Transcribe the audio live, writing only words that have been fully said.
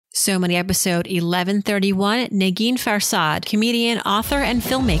So Money episode 1131, Negin Farsad, comedian, author, and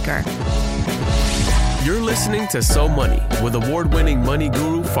filmmaker. You're listening to So Money with award-winning money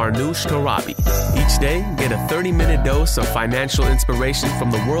guru Farnoosh Torabi. Each day, get a 30-minute dose of financial inspiration from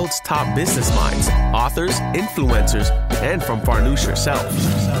the world's top business minds, authors, influencers, and from Farnoosh herself.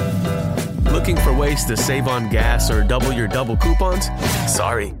 Looking for ways to save on gas or double your double coupons?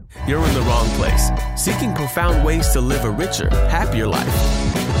 Sorry, you're in the wrong place. Seeking profound ways to live a richer, happier life.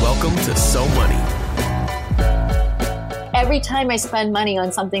 Welcome to So Money. Every time I spend money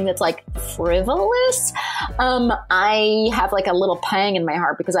on something that's like frivolous, I have like a little pang in my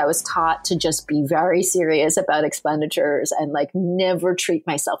heart because I was taught to just be very serious about expenditures and like never treat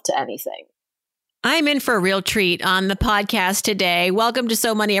myself to anything. I'm in for a real treat on the podcast today. Welcome to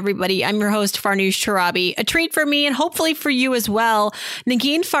So Money, everybody. I'm your host, Farnoosh Torabi. A treat for me and hopefully for you as well.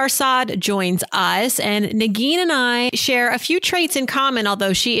 Negin Farsad joins us, and Negin and I share a few traits in common,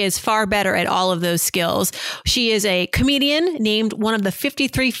 although she is far better at all of those skills. She is a comedian named one of the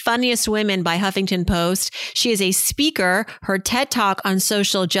 53 funniest women by Huffington Post. She is a speaker. Her TED Talk on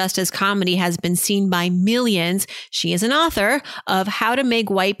social justice comedy has been seen by millions. She is an author of How to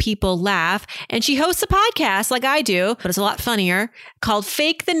Make White People Laugh, and she hosts a podcast like I do, but it's a lot funnier, called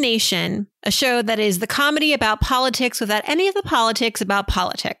Fake the Nation, a show that is the comedy about politics without any of the politics about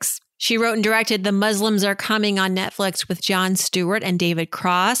politics. She wrote and directed The Muslims Are Coming on Netflix with Jon Stewart and David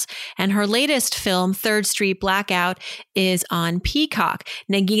Cross. And her latest film, Third Street Blackout, is on Peacock.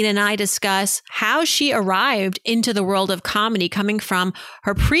 Negin and I discuss how she arrived into the world of comedy, coming from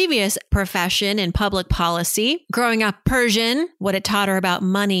her previous profession in public policy, growing up Persian, what it taught her about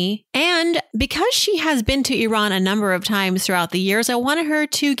money. And because she has been to Iran a number of times throughout the years, I wanted her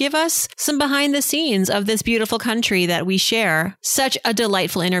to give us some behind the scenes of this beautiful country that we share. Such a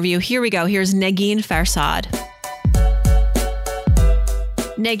delightful interview. Here we go. Here's Negin Farsad.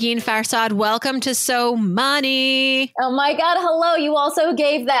 Negin Farsad, welcome to So Money. Oh my God, hello. You also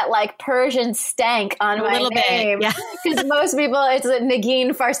gave that like Persian stank on my name. Bit, yeah. Because most people, it's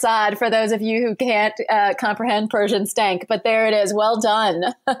Negin Farsad for those of you who can't comprehend Persian stank. But there it is. Well done.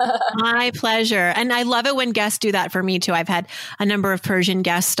 My pleasure. And I love it when guests do that for me too. I've had a number of Persian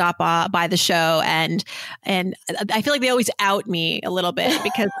guests stop by the show and I feel like they always out me a little bit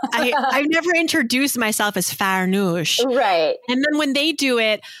because I've never introduced myself as Farnoosh. Right. And then when they do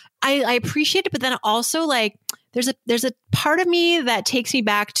it, I appreciate it, but then also like there's a part of me that takes me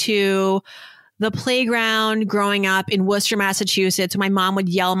back to the playground growing up in Worcester, Massachusetts. My mom would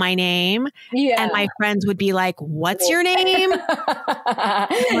yell my name, and my friends would be like, "What's your name?"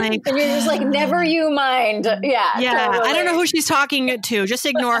 Like, and you're just like, "Never you mind." Yeah. Totally. I don't know who she's talking to. Just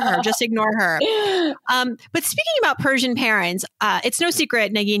ignore her. Just ignore her. But speaking about Persian parents, it's no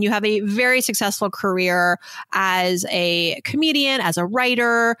secret, Negin, you have a very successful career as a comedian, as a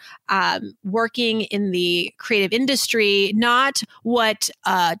writer, working in the creative industry. Not what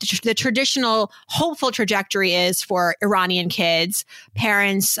the traditional hopeful trajectory is for Iranian kids,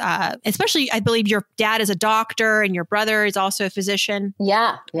 parents, especially I believe your dad is a doctor and your brother is also a physician.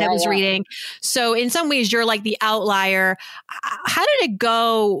 Yeah. I was reading. So in some ways you're like the outlier. How did it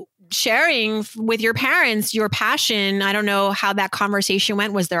go sharing with your parents your passion? I don't know how that conversation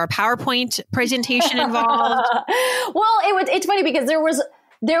went. Was there a PowerPoint presentation involved? Well, it's funny because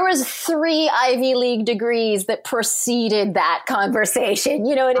there was 3 Ivy League degrees that preceded that conversation.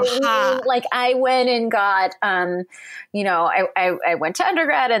 You know what I mean? Like I went and got, I went to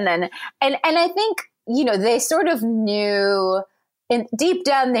undergrad and I think, they sort of knew, and deep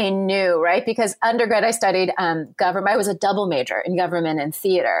down they knew, right? Because undergrad I studied government. I was a double major in government and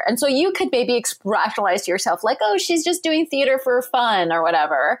theater. And so you could maybe rationalize to yourself like, oh, she's just doing theater for fun or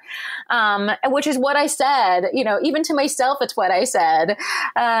whatever, which is what I said. Even to myself, it's what I said.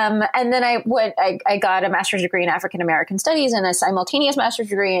 And then I got a master's degree in African American studies and a simultaneous master's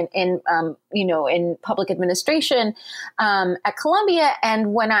degree in public administration at Columbia.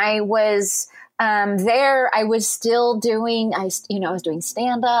 And when I was there, I was still doing, I was doing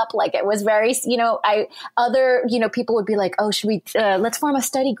stand up. Like it was very, people would be like, oh, should we, let's form a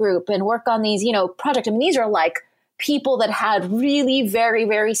study group and work on these, projects. I mean, these are like people that had really very,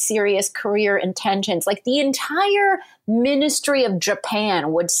 very serious career intentions. Like the entire Ministry of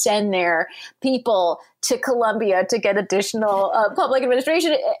Japan would send their people to Columbia to get additional public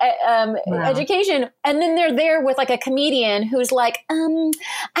administration education. And then they're there with like a comedian who's like, I'm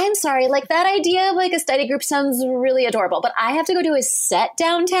sorry, like that idea of like a study group sounds really adorable, but I have to go do a set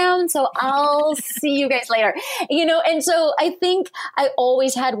downtown. So I'll see you guys later, And so I think I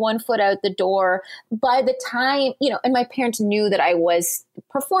always had one foot out the door by the time, and my parents knew that I was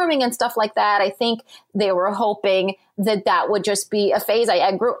performing and stuff like that. I think they were hoping that would just be a phase I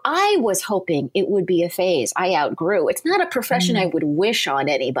outgrew. I was hoping it would be a phase I outgrew. It's not a profession I would wish on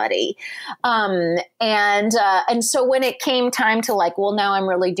anybody. And so when it came time to like, well, now I'm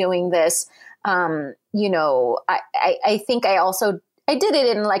really doing this, I think I did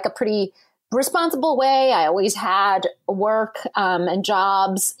it in like a pretty responsible way. I always had work and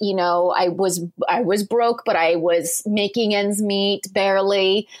jobs. I was broke, but I was making ends meet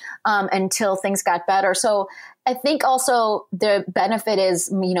barely until things got better. So I think also the benefit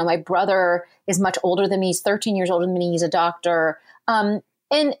is, my brother is much older than me. He's 13 years older than me. He's a doctor. And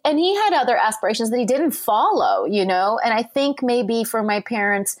he had other aspirations that he didn't follow, and I think maybe for my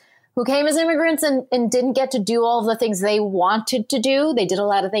parents who came as immigrants and didn't get to do all of the things they wanted to do. They did a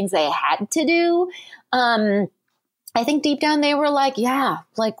lot of things they had to do. I think deep down they were like, yeah,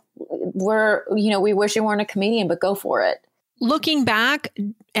 like we wish you weren't a comedian, but go for it. Looking back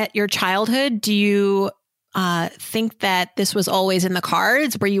at your childhood, do you think that this was always in the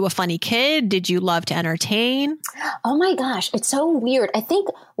cards? Were you a funny kid? Did you love to entertain? Oh my gosh, it's so weird. I think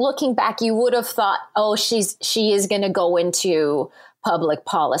looking back, you would have thought, oh, she is going to go into public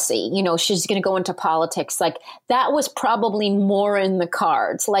policy. She's going to go into politics. Like that was probably more in the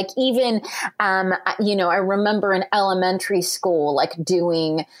cards. Like even, I remember in elementary school, like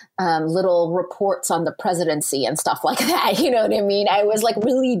doing little reports on the presidency and stuff like that. You know what I mean? I was like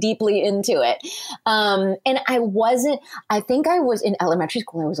really deeply into it. And I think I was in elementary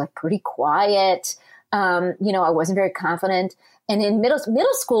school. I was like pretty quiet. I wasn't very confident. And in middle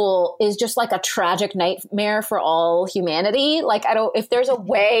school is just like a tragic nightmare for all humanity. Like, if there's a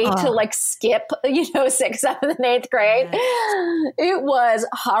way to like skip, 6th, 7th, and 8th grade, it was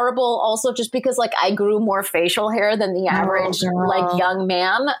horrible. Also, just because like I grew more facial hair than the average like young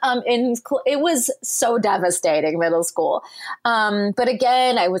man. It was so devastating, middle school. But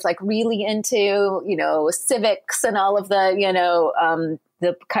again, I was like really into, civics and all of the,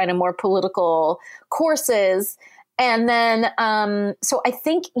 the kind of more political courses. And then, so I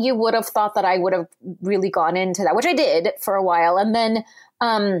think you would have thought that I would have really gone into that, which I did for a while. And then,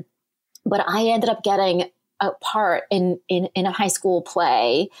 but I ended up getting a part in a high school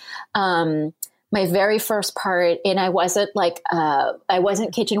play. My very first part, and I wasn't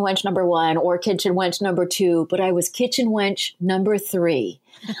kitchen wench number 1 or kitchen wench number 2, but I was kitchen wench number 3.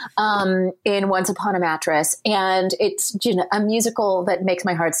 In Once Upon a Mattress. And it's a musical that makes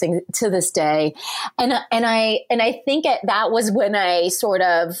my heart sing to this day. And I think that was when I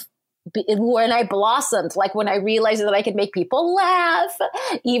when I blossomed, like when I realized that I could make people laugh,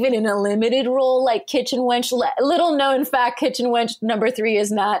 even in a limited role, like kitchen wench. Little known fact, kitchen wench number 3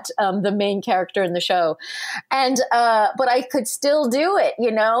 is not the main character in the show. And, but I could still do it,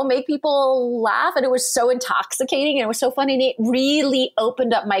 make people laugh. And it was so intoxicating and it was so funny. And it really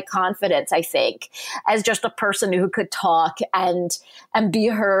opened up my confidence, I think, as just a person who could talk and be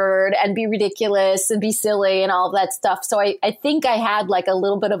heard and be ridiculous and be silly and all of that stuff. So I think I had like a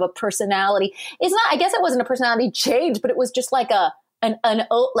little bit of a personality. I guess it wasn't a personality change, but it was just like a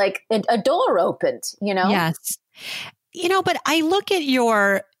door opened, Yes. But I look at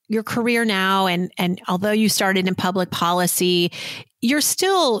your career now and although you started in public policy, you're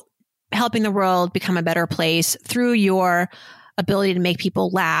still helping the world become a better place through your ability to make people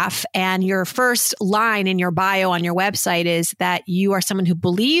laugh. And your first line in your bio on your website is that you are someone who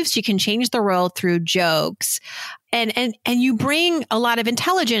believes you can change the world through jokes. And you bring a lot of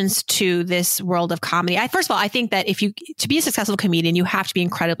intelligence to this world of comedy. First of all, I think that to be a successful comedian, you have to be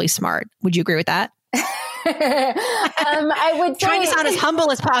incredibly smart. Would you agree with that? I would say, trying to sound as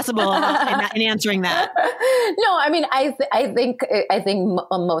humble as possible in answering that. No, I mean, I think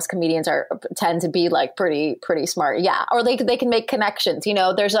most comedians tend to be like pretty smart. Yeah. Or they can make connections,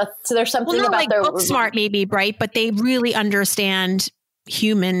 there's something about like their book smart maybe, right? But they really understand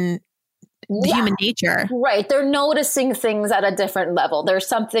human nature. Right. They're noticing things at a different level. There's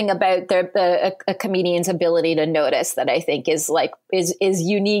something about a comedian's ability to notice that I think is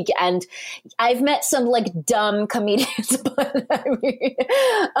unique. And I've met some like dumb comedians, but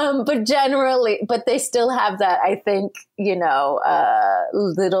generally, but they still have that, I think, little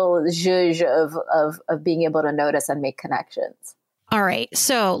zhuzh of being able to notice and make connections. All right.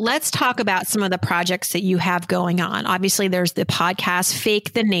 So let's talk about some of the projects that you have going on. Obviously, there's the podcast,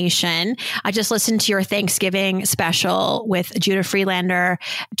 Fake the Nation. I just listened to your Thanksgiving special with Judah Friedlander,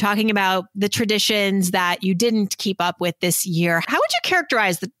 talking about the traditions that you didn't keep up with this year. How would you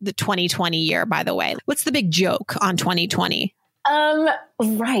characterize the 2020 year, by the way? What's the big joke on 2020?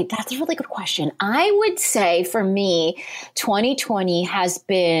 Right. That's a really good question. I would say for me, 2020 has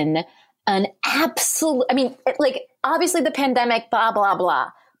been an absolute, obviously the pandemic, blah, blah, blah.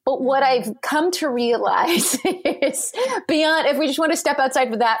 But what I've come to realize is beyond, if we just want to step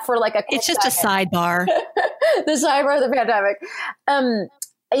outside of that for like it's just a sidebar, the sidebar of the pandemic,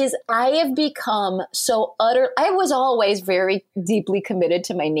 is I have become so I was always very deeply committed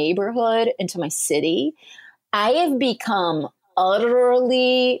to my neighborhood and to my city. I have become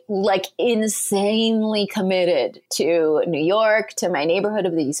utterly, like, insanely committed to New York, to my neighborhood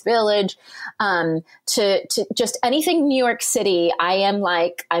of the East Village, to just anything New York City. I am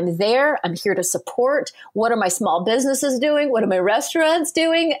like, I'm there. I'm here to support. What are my small businesses doing? What are my restaurants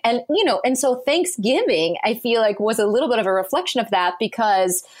doing? And, and so Thanksgiving, I feel like, was a little bit of a reflection of that,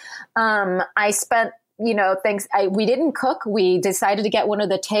 because I spent, we didn't cook. We decided to get one of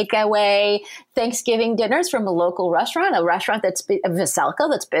the takeaway Thanksgiving dinners from a local restaurant, a restaurant that's been, Veselka,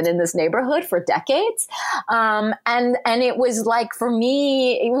 that's been in this neighborhood for decades. And it was like, for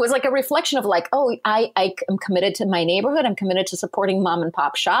me, it was like a reflection of like, oh, I am committed to my neighborhood. I'm committed to supporting mom and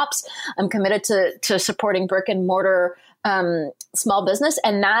pop shops. I'm committed to supporting brick and mortar small business.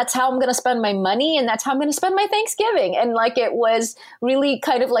 And that's how I'm going to spend my money. And that's how I'm going to spend my Thanksgiving. And like, it was really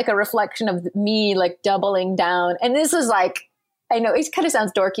kind of like a reflection of me, like doubling down. And this is like, I know it kind of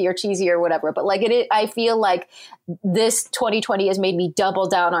sounds dorky or cheesy or whatever, but like I feel like this 2020 has made me double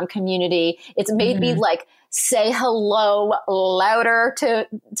down on community. It's made me like say hello louder to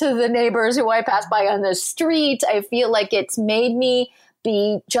the neighbors who I pass by on the street. I feel like it's made me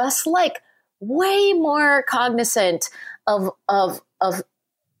be just like way more cognizant of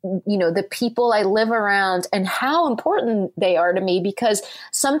the people I live around and how important they are to me, because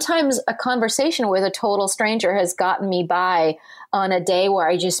sometimes a conversation with a total stranger has gotten me by on a day where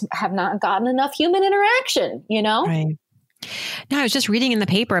I just have not gotten enough human interaction, Right. Now, I was just reading in the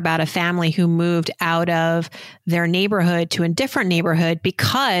paper about a family who moved out of their neighborhood to a different neighborhood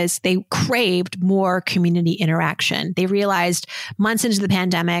because they craved more community interaction. They realized months into the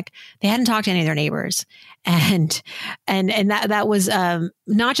pandemic, they hadn't talked to any of their neighbors. And that was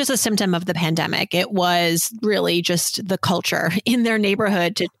not just a symptom of the pandemic. It was really just the culture in their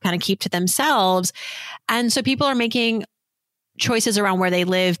neighborhood to kind of keep to themselves. And so people are making choices around where they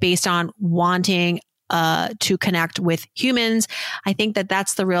live based on wanting to connect with humans. I think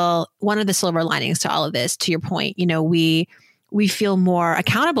that's one of the silver linings to all of this. To your point, we feel more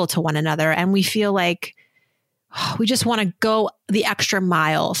accountable to one another, and we feel like we just want to go the extra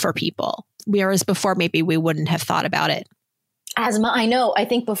mile for people. Whereas before, maybe we wouldn't have thought about it. I know. I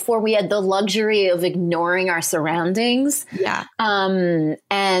think before we had the luxury of ignoring our surroundings. Yeah.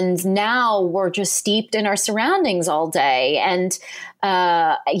 And now we're just steeped in our surroundings all day. And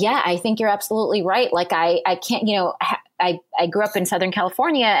I think you're absolutely right. Like I can't, I grew up in Southern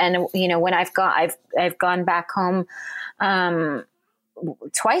California, and when I've gone back home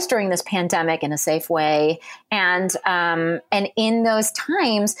twice during this pandemic in a safe way. And in those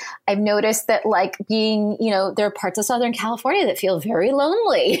times, I've noticed that like being, there are parts of Southern California that feel very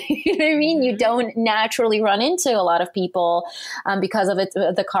lonely. You know what I mean? You don't naturally run into a lot of people because of it,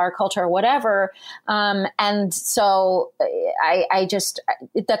 the car culture or whatever. And so I just,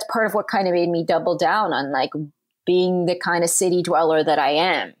 that's part of what kind of made me double down on like being the kind of city dweller that I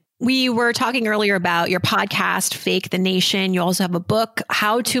am. We were talking earlier about your podcast, Fake the Nation. You also have a book,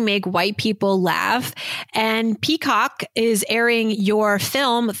 How to Make White People Laugh. And Peacock is airing your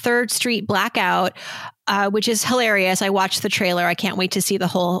film, Third Street Blackout, which is hilarious. I watched the trailer. I can't wait to see the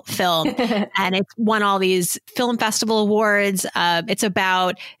whole film. And it's won all these film festival awards. It's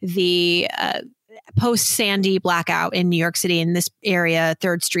about the post-Sandy blackout in New York City, in this area,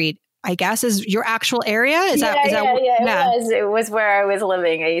 Third Street, I guess, is your actual area. It was where I was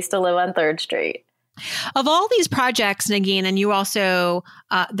living. I used to live on 3rd Street. Of all these projects, Negin, and you also,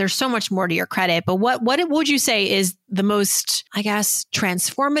 there's so much more to your credit, but what would you say is the most, I guess,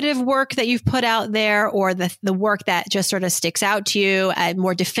 transformative work that you've put out there, or the work that just sort of sticks out to you and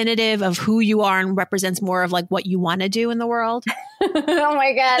more definitive of who you are and represents more of like what you want to do in the world? Oh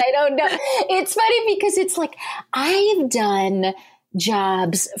my God, I don't know. It's funny because it's like, I've done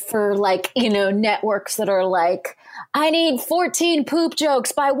jobs for like, networks that are like, I need 14 poop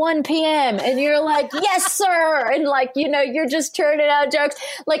jokes by 1 p.m. And you're like, yes, sir. And like, you're just turning out jokes.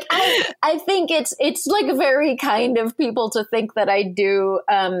 Like, I think it's like very kind of people to think that I do,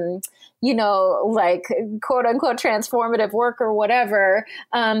 like quote unquote transformative work or whatever.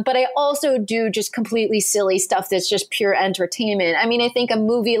 But I also do just completely silly stuff that's just pure entertainment. I mean, I think a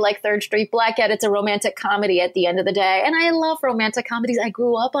movie like Third Street Blackout, it's a romantic comedy at the end of the day. And I love romantic comedies. I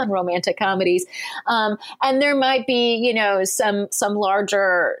grew up on romantic comedies. And there might be, some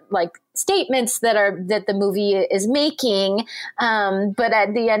larger like statements that the movie is making. But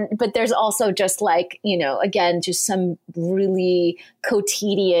at the end, but there's also just like, again, just some really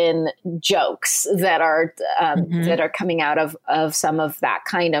quotidian jokes that are coming out of some of that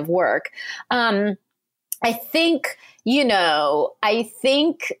kind of work. I think,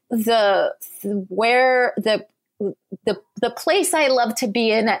 the place I love to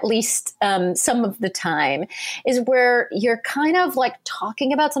be in, at least some of the time, is where you're kind of like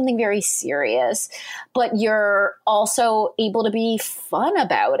talking about something very serious, but you're also able to be fun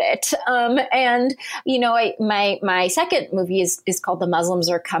about it. And my second movie is called The Muslims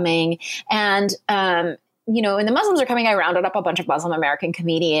Are Coming, and in The Muslims Are Coming, I rounded up a bunch of Muslim American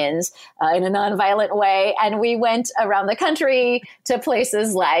comedians in a nonviolent way, and we went around the country to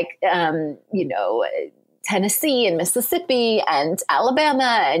places like Tennessee and Mississippi and Alabama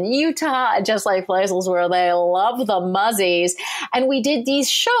and Utah, just like places where they love the Muzzies. And we did these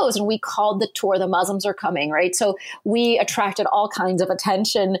shows, and we called the tour "The Muslims Are Coming," right? So we attracted all kinds of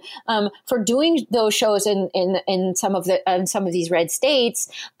attention for doing those shows in some of these red states.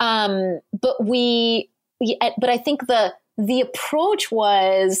 But I think the approach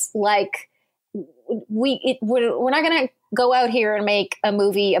was like, we're not going to go out here and make a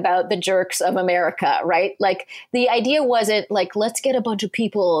movie about the jerks of America, right? Like the idea wasn't like, let's get a bunch of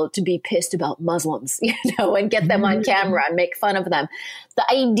people to be pissed about Muslims, and get them on camera and make fun of them. The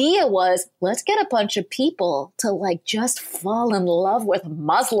idea was, let's get a bunch of people to like just fall in love with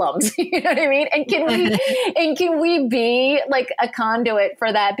Muslims. You know what I mean? And can we be like a conduit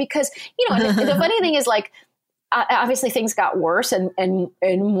for that? Because, the funny thing is, like, obviously things got worse and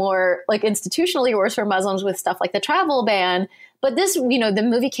more like institutionally worse for Muslims with stuff like the travel ban. But this, the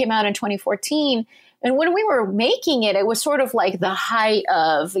movie came out in 2014. And when we were making it, it was sort of like the height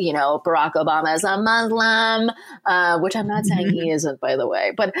of, Barack Obama is a Muslim, which I'm not saying he isn't, by the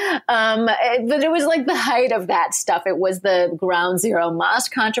way. But it was like the height of that stuff. It was the Ground Zero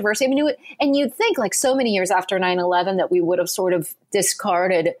mosque controversy. I mean, and you'd think like so many years after 9/11 that we would have sort of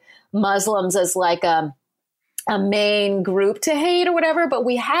discarded Muslims as like a main group to hate or whatever, but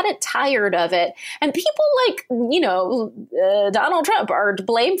we had it tired of it. And people like, Donald Trump are to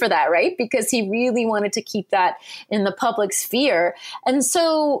blame for that, right? Because he really wanted to keep that in the public sphere. And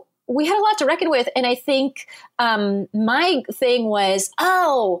so we had a lot to reckon with. And I think my thing was,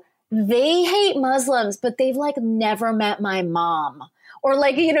 they hate Muslims, but they've like never met my mom. Or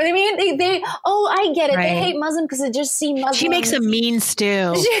like, you know what I mean? I get it. Right. They hate Muslim because they just see Muslims. She makes a mean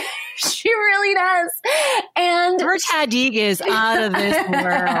stew. She really does. And her tahdig is out of this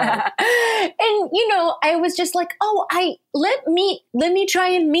world. And, I was just like, let me try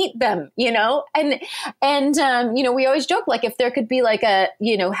and meet them, And we always joke, like, if there could be like a,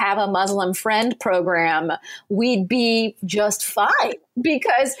 have a Muslim friend program, we'd be just fine.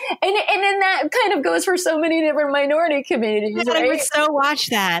 Because, and then that kind of goes for so many different minority communities. Yeah, right? I would so watch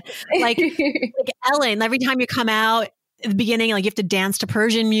that. Like Ellen, every time you come out at the beginning, like you have to dance to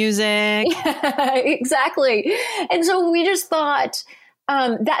Persian music. Yeah, exactly. And so we just thought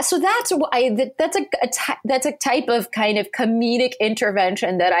that's a type of kind of comedic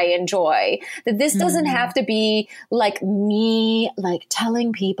intervention that I enjoy. That this doesn't have to be like me, like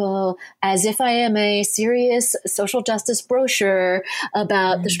telling people as if I am a serious social justice brochure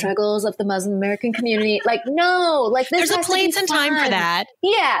about the struggles of the Muslim American community. Like, no, like there's a place and time for that.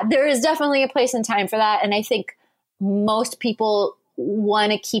 Yeah, there is definitely a place and time for that. And I think most people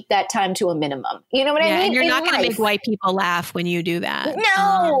want to keep that time to a minimum. You know what I mean? And you're not going to make white people laugh when you do that.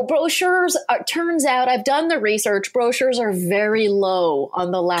 No, brochures turns out, I've done the research, brochures are very low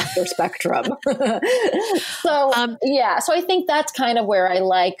on the laughter spectrum. So I think that's kind of where I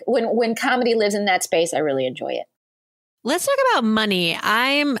like when comedy lives in that space, I really enjoy it. Let's talk about money.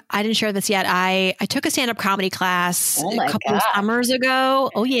 I didn't share this yet. I took a stand-up comedy class a couple of summers ago.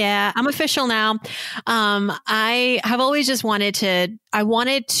 Oh yeah. I'm official now. I have always just wanted to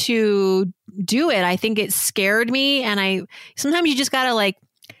do it. I think it scared me. And sometimes you just gotta like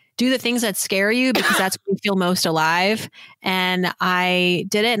do the things that scare you because that's when you feel most alive. And I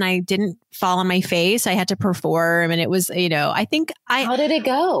did it and I didn't fall on my face. I had to perform and it was, how did it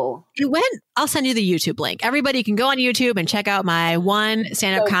go? It went, I'll send you the YouTube link. Everybody can go on YouTube and check out my one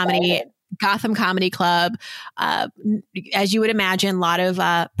stand-up comedy, Gotham Comedy Club. As you would imagine, a lot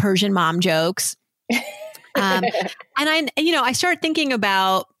of Persian mom jokes. And I started thinking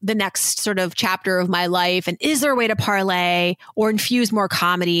about the next sort of chapter of my life and is there a way to parlay or infuse more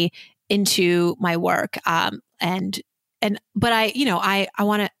comedy into my work? But I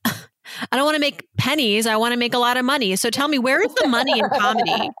want to, I don't want to make pennies. I want to make a lot of money. So tell me, where is the money in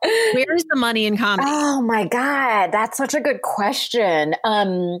comedy? Where is the money in comedy? Oh my God. That's such a good question.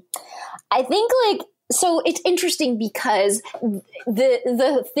 I think like, so it's interesting because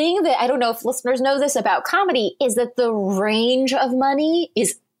the thing that I don't know if listeners know this about comedy is that the range of money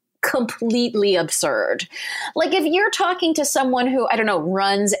is completely absurd. Like if you're talking to someone who, I don't know,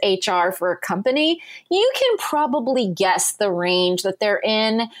 runs HR for a company, you can probably guess the range that they're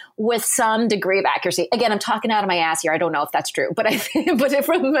in with some degree of accuracy. Again, I'm talking out of my ass here. I don't know if that's true, but but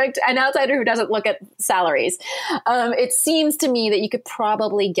from an outsider who doesn't look at salaries, it seems to me that you could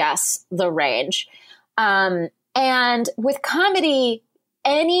probably guess the range. And with comedy,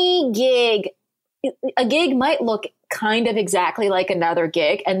 a gig might look kind of exactly like another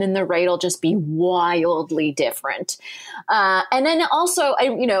gig, and then the rate will just be wildly different. And then also, I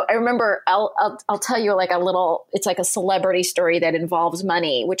remember I'll tell you like it's like a celebrity story that involves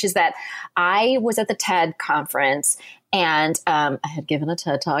money, which is that I was at the TED conference. And I had given a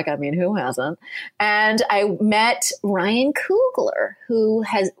TED Talk. I mean, who hasn't? And I met Ryan Coogler, who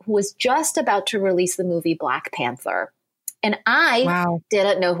was just about to release the movie Black Panther. And I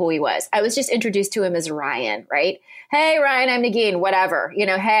didn't know who he was. I was just introduced to him as Ryan, right? Hey, Ryan, I'm Negin, whatever.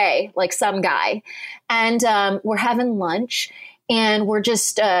 Hey, like some guy. And we're having lunch, and we're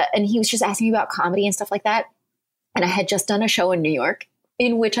just, and he was just asking me about comedy and stuff like that. And I had just done a show in New York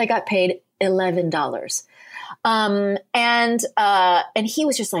in which I got paid $11. And he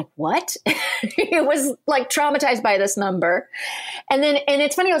was just like, what? He was like traumatized by this number. And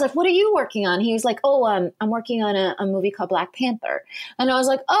it's funny. I was like, what are you working on? He was like, oh, I'm working on a movie called Black Panther. And I was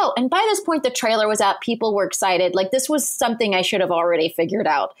like, oh, and by this point, the trailer was out. People were excited. Like this was something I should have already figured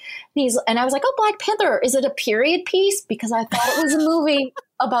out. And I was like, oh, Black Panther. Is it a period piece? Because I thought it was a movie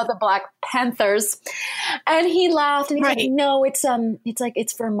about the Black Panthers. And he laughed and he's like, no, it's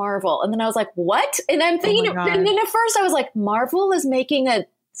for Marvel. And then I was like, what? And I'm thinking, and then at first I was like, Marvel is making a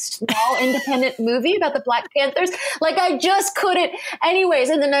small independent movie about the Black Panthers. Like I just couldn't. Anyways.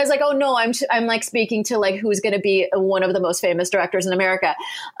 And then I was like, oh no, I'm like speaking to like who's going to be one of the most famous directors in America.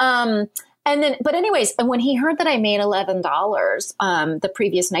 But anyways, and when he heard that I made $11 the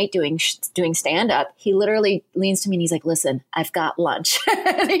previous night doing stand up, he literally leans to me and he's like, listen, I've got lunch.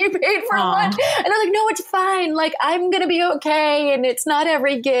 And he paid for lunch. And I'm like, no, it's fine. Like I'm going to be okay. And it's not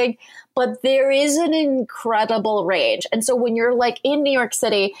every gig, but there is an incredible range. And so when you're like in New York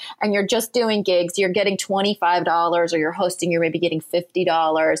City and you're just doing gigs, you're getting $25, or you're hosting, you're maybe getting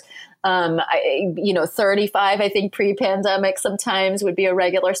 $50. 35, I think pre-pandemic sometimes would be a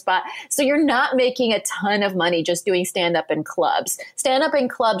regular spot. So you're not making a ton of money just doing stand-up in clubs. Stand-up in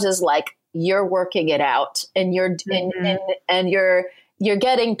clubs is like, you're working it out and you're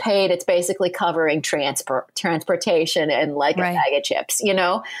getting paid. It's basically covering transportation and like a bag of chips,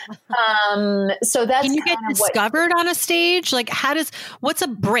 So that's, can you get discovered on a stage? Like what's a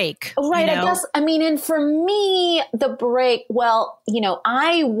break? Right. I guess, and for me, the break,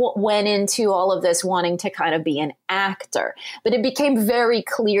 I went into all of this wanting to kind of be an actor, but it became very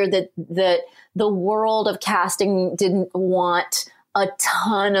clear that the world of casting didn't want a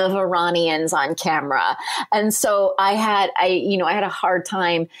ton of Iranians on camera. And so I had a hard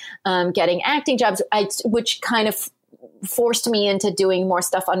time getting acting jobs, which kind of forced me into doing more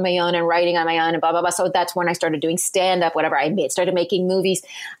stuff on my own and writing on my own and blah, blah, blah. So that's when I started doing stand-up, whatever. Started making movies.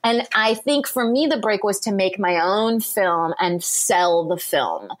 And I think for me, the break was to make my own film and sell the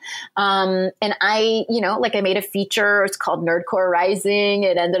film. And I made a feature. It's called Nerdcore Rising.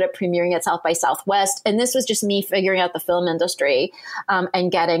 It ended up premiering at South by Southwest. And this was just me figuring out the film industry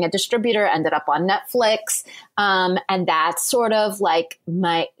and getting a distributor, ended up on Netflix. And that's sort of like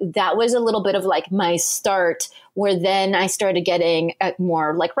that was a little bit of like my start, where then I started getting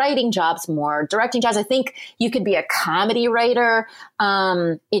more like writing jobs, more directing jobs. I think you could be a comedy writer.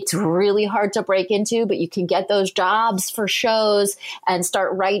 It's really hard to break into, but you can get those jobs for shows and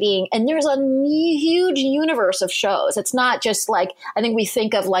start writing. And there's a huge universe of shows. It's not just like, I think we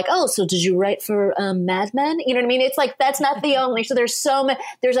think of like, oh, so did you write for Mad Men? You know what I mean? It's like, that's not the only. So there's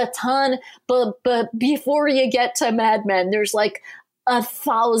a ton, but before you get to Mad Men, there's like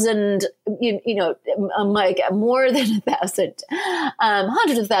 1,000, like more than 1,000,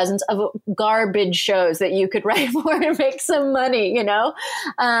 hundreds of thousands of garbage shows that you could write for and make some money, and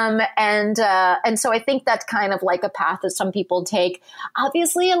so I think that's kind of like a path that some people take.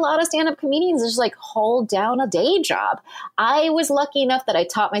 Obviously, a lot of stand-up comedians just like hold down a day job. I was lucky enough that I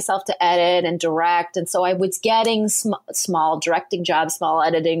taught myself to edit and direct, and so I was getting small directing jobs, small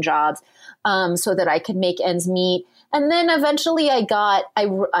editing jobs, so that I could make ends meet. And then eventually I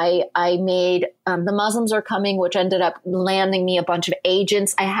made The Muslims Are Coming, which ended up landing me a bunch of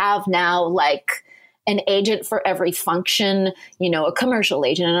agents. I have now like an agent for every function, a commercial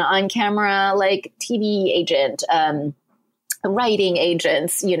agent, an on-camera like TV agent, writing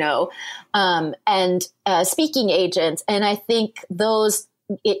agents, and speaking agents. And I think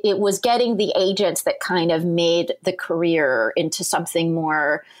it was getting the agents that kind of made the career into something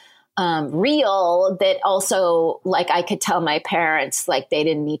more real, that also, like, I could tell my parents, like, they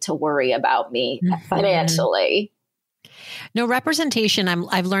didn't need to worry about me financially. No, representation,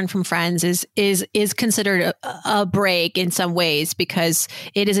 I've learned from friends is considered a break in some ways, because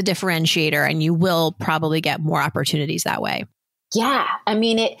it is a differentiator and you will probably get more opportunities that way. Yeah. I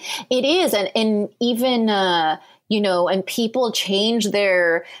mean, it is. And even, and people change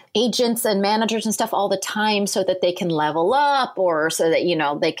their agents and managers and stuff all the time so that they can level up, or so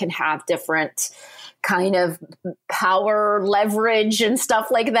that, they can have different kind of power leverage and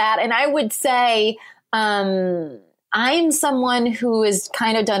stuff like that. And I would say, I'm someone who has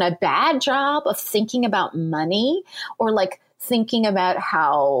kind of done a bad job of thinking about money, or like thinking about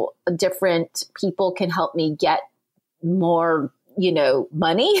how different people can help me get more,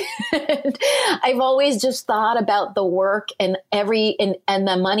 money. I've always just thought about the work, and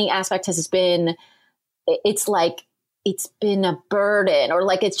the money aspect has been, it's like, it's been a burden, or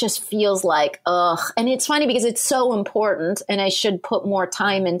like, it just feels like, ugh. And it's funny because it's so important and I should put more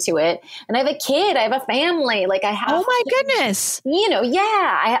time into it. And I have a kid, I have a family, like I have. Oh my goodness.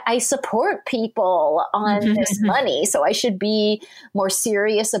 I support people on this money. So I should be more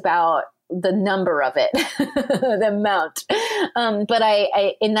serious about the number of it, the amount. But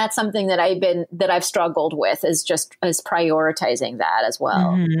and that's something that I've struggled with, is prioritizing that as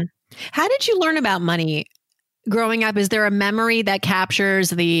well. Mm-hmm. How did you learn about money growing up? Is there a memory that captures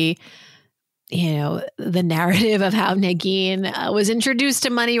the narrative of how Negin was introduced to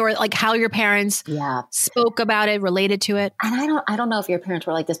money, or like how your parents spoke about it, related to it? And I don't know if your parents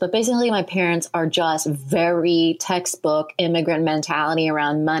were like this, but basically my parents are just very textbook immigrant mentality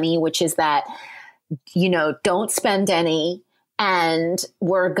around money, which is that, don't spend any, and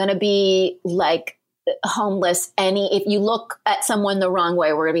we're going to be like homeless. If you look at someone the wrong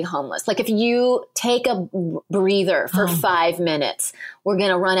way, we're going to be homeless. Like if you take a breather for 5 minutes, we're going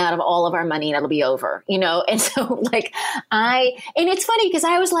to run out of all of our money and it'll be over, And so like and it's funny because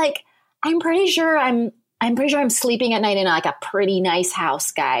I was like, I'm pretty sure I'm sleeping at night in like a pretty nice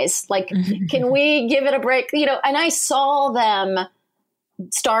house, guys. Like, can we give it a break? And I saw them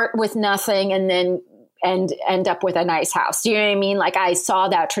start with nothing and then end up with a nice house. Do you know what I mean? Like I saw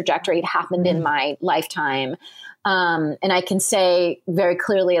that trajectory. It happened in my lifetime. And I can say very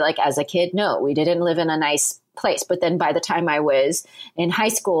clearly, like as a kid, no, we didn't live in a nice place. But then by the time I was in high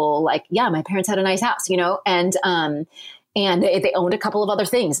school, like, yeah, my parents had a nice house, and they owned a couple of other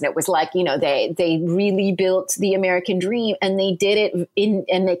things. And it was like, they really built the American dream, and they did it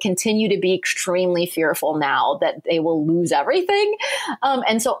and they continue to be extremely fearful now that they will lose everything.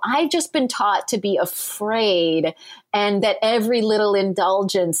 And so I've just been taught to be afraid, and that every little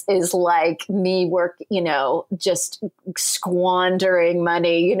indulgence is like me just squandering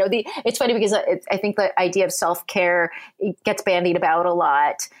money. It's funny because I think the idea of self-care gets bandied about a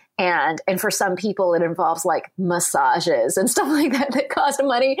lot. And for some people, it involves like massages and stuff like that cost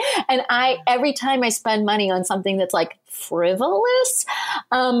money. And every time I spend money on something that's like frivolous,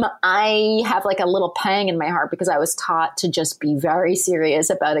 I have like a little pang in my heart, because I was taught to just be very serious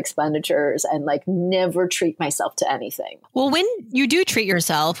about expenditures and like never treat myself to anything. Well, when you do treat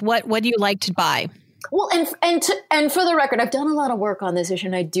yourself, what do you like to buy? Well, and for the record, I've done a lot of work on this issue,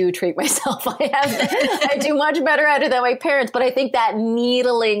 and I do treat myself. I do much better at it than my parents, but I think that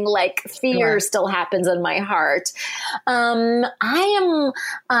needling like fear still happens in my heart. I'm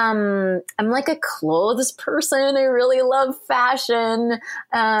like a clothes person. I really love fashion,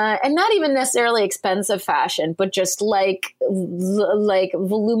 and not even necessarily expensive fashion, but just like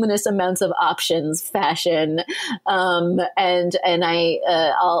voluminous amounts of options fashion. And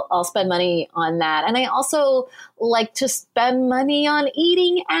I'll spend money on that. And I also like to spend money on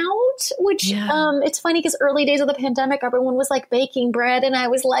eating out, which it's funny because early days of the pandemic, everyone was like baking bread. And I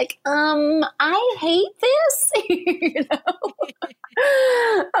was like, I hate this,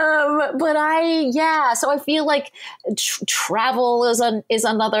 so I feel like travel is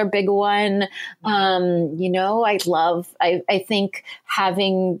another big one. I think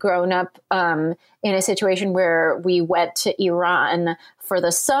having grown up in a situation where we went to Iran for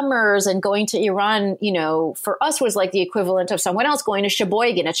the summers, and going to Iran, for us was like the equivalent of someone else going to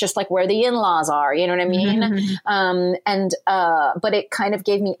Sheboygan. It's just like where the in-laws are, you know what I mean? But it kind of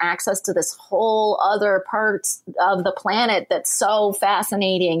gave me access to this whole other parts of the planet that's so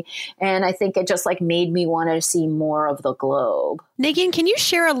fascinating. And I think it just like made me want to see more of the globe. Negin, can you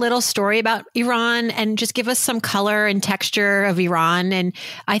share a little story about Iran and just give us some color and texture of Iran? And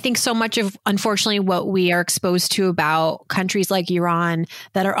I think so much of, unfortunately, what we are exposed to about countries like Iran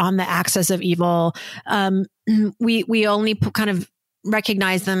that are on the axis of evil, we only kind of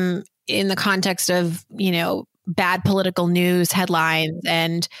recognize them in the context of, bad political news headlines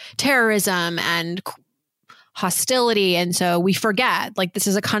and terrorism and hostility. And so we forget, like, this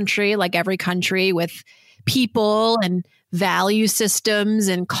is a country like every country with people and value systems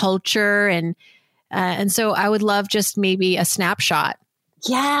and culture. And so I would love just maybe a snapshot.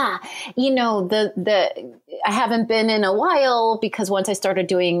 Yeah. I haven't been in a while because once I started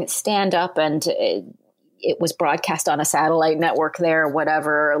doing stand up and it was broadcast on a satellite network there,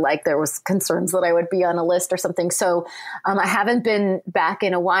 whatever, like there was concerns that I would be on a list or something. So I haven't been back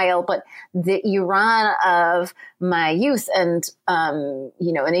in a while, but the Iran of my youth and, and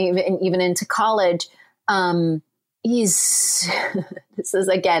even into college, is this is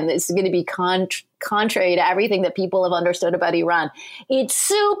going to be contrary to everything that people have understood about Iran. It's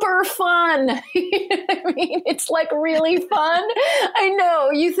super fun. I mean, it's like really fun. I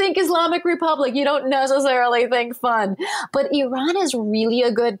know you think Islamic Republic, you don't necessarily think fun, but Iran is really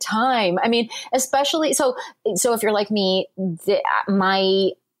a good time. I mean, especially so if you're like me,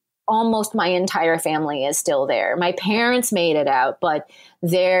 almost my entire family is still there. My parents made it out, but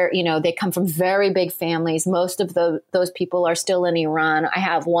they come from very big families. Most of those people are still in Iran. I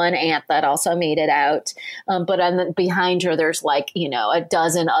have one aunt that also made it out. But behind her, there's a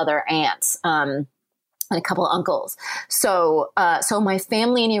dozen other aunts. And a couple of uncles. So my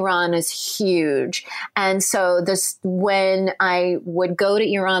family in Iran is huge. And so when I would go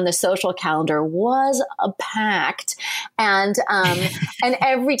to Iran, the social calendar was packed. And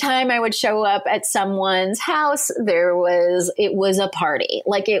every time I would show up at someone's house, it was a party.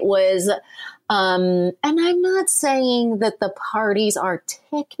 Like it was, and I'm not saying that the parties are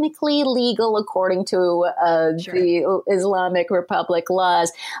technically legal according to the Islamic Republic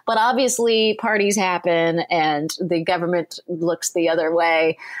laws, but obviously parties happen and the government looks the other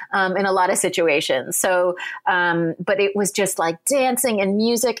way in a lot of situations. So, but it was just like dancing and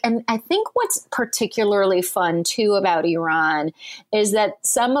music. And I think what's particularly fun too about Iran is that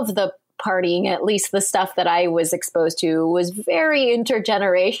some of the partying, at least the stuff that I was exposed to, was very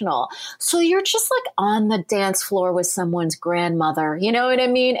intergenerational. So you're just like on the dance floor with someone's grandmother, you know what I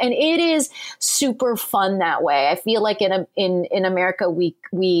mean? And it is super fun that way. I feel like in America, we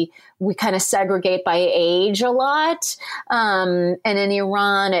kind of segregate by age a lot. And in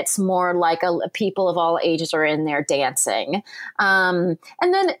Iran, it's more like people of all ages are in there dancing. And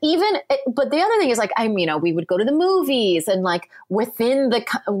then but the other thing is like, we would go to the movies and like within the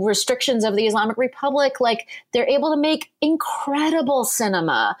restrictions of the Islamic Republic, like they're able to make incredible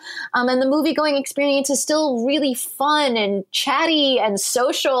cinema. And the movie going experience is still really fun and chatty and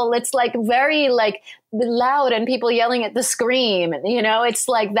social. It's like very like loud and people yelling at the screen. It's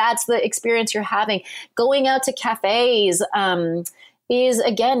like, that's the experience you're having. Going out to cafes is,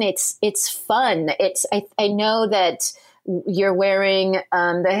 again, it's fun. I know that you're wearing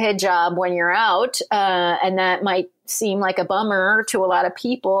the hijab when you're out, and that might seem like a bummer to a lot of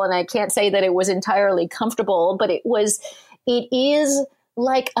people. And I can't say that it was entirely comfortable, but it is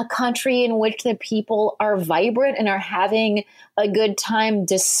like a country in which the people are vibrant and are having a good time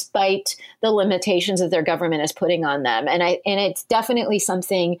despite the limitations that their government is putting on them. And it's definitely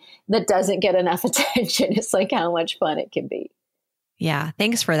something that doesn't get enough attention. It's like how much fun it can be. Yeah.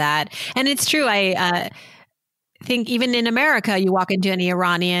 Thanks for that. And it's true. I think even in America, you walk into an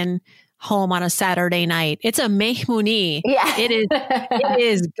Iranian home on a Saturday night, it's a mehmouni. Yeah. It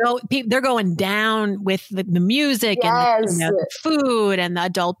is. They're going down with the music and the food and the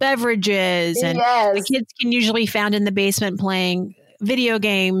adult beverages. And the kids can usually be found in the basement playing video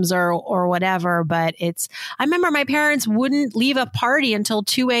games or whatever. But I remember my parents wouldn't leave a party until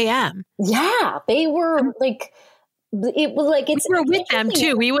 2 a.m. Yeah. They were like, it was like, we were with them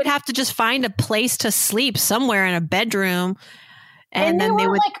too. We would have to just find a place to sleep somewhere in a bedroom. And then they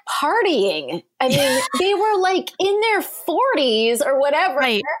were like partying. I mean, they were like in their 40s or whatever.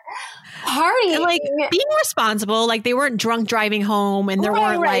 Right. Partying. And like being responsible. Like they weren't drunk driving home and there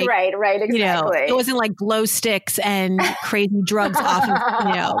weren't right, exactly. It wasn't like glow sticks and crazy drugs off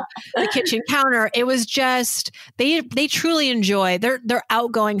of, the kitchen counter. It was just, they truly enjoy, they're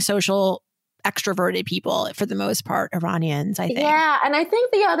outgoing social extroverted people for the most part, Iranians, I think. Yeah. And I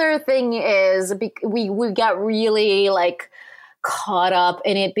think the other thing is we got really like caught up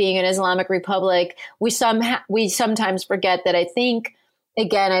in it being an Islamic Republic. We sometimes forget that I think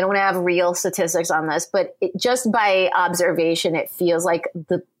again, I don't have real statistics on this, but just by observation, it feels like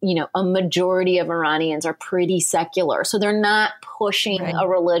a majority of Iranians are pretty secular. So they're not pushing a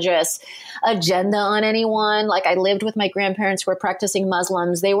religious agenda on anyone. Like, I lived with my grandparents who were practicing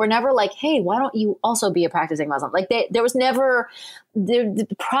Muslims. They were never like, hey, why don't you also be a practicing Muslim? Like, there was never the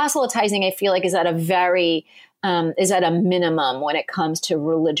proselytizing, I feel like, is at a minimum when it comes to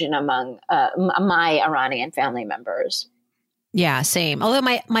religion among my Iranian family members. Yeah, same. Although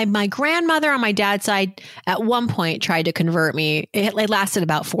my grandmother on my dad's side at one point tried to convert me. It lasted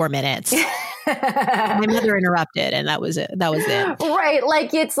about 4 minutes. My mother interrupted, and that was it. Right.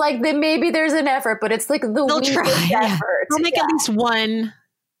 Like, it's like maybe there's an effort, but it's like they'll try effort. They'll make at least one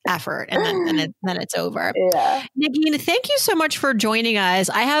effort, and then it's over. Yeah. Negin, thank you so much for joining us.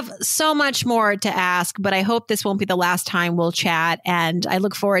 I have so much more to ask, but I hope this won't be the last time we'll chat. And I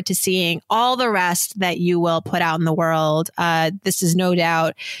look forward to seeing all the rest that you will put out in the world. This is no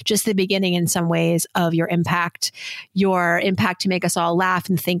doubt just the beginning in some ways of your impact to make us all laugh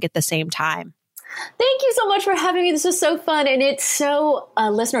and think at the same time. Thank you so much for having me. This was so fun. And it's so,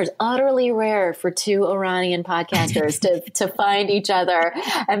 listeners, utterly rare for two Iranian podcasters to find each other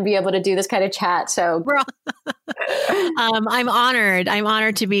and be able to do this kind of chat. So I'm honored. I'm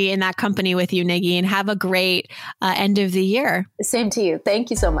honored to be in that company with you, Negin. Have a great end of the year. Same to you. Thank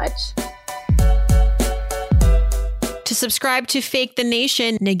you so much. To subscribe to Fake the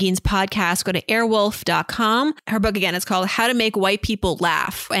Nation, Negin's podcast, go to airwolf.com. Her book, again, is called How to Make White People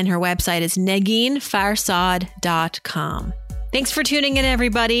Laugh, and her website is neginfarsad.com. Thanks for tuning in,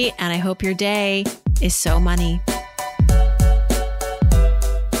 everybody, and I hope your day is so money.